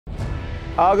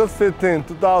August 15,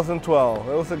 2012.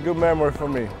 It was a good memory for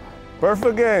me.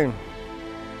 Perfect game.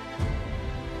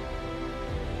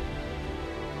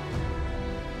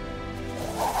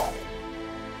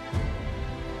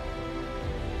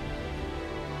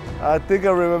 I think I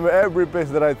remember every pitch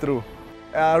that I threw.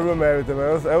 I remember everything,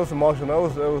 man. It was emotional.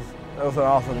 It was an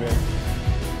awesome game.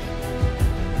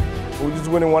 We were just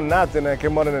winning 1-0, and I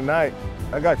came out in the night.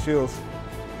 I got chills.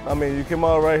 I mean, you came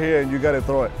out right here and you got to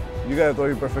throw it. You got to throw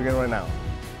your perfect game right now.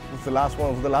 It's the last one.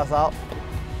 It was the last out.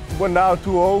 Went down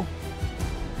 2-0.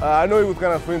 I know he was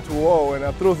going to swing 2-0, and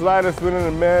I threw slider, swinging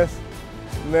and miss.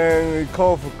 And then he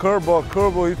called for curveball.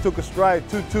 Curveball, he took a strike,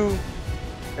 2-2.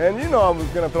 And you know I was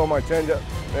going to throw my changeup.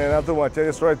 And I threw my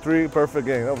changeup, strike 3, perfect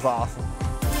game. That was awesome.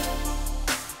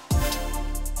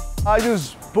 I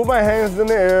just put my hands in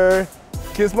the air,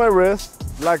 kiss my wrist,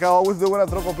 like I always do when I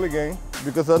throw a complete game,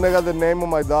 because I got the name of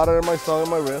my daughter and my son on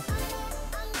my wrist.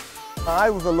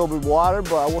 I was a little bit watered,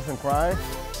 but I wasn't crying.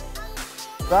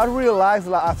 I realized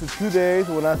like, after 2 days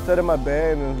when I sat in my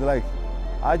bed and it was like,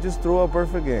 I just threw a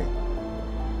perfect game.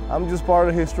 I'm just part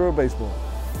of the history of baseball.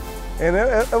 And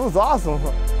it was awesome.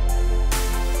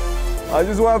 I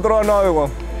just want to throw another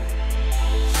one.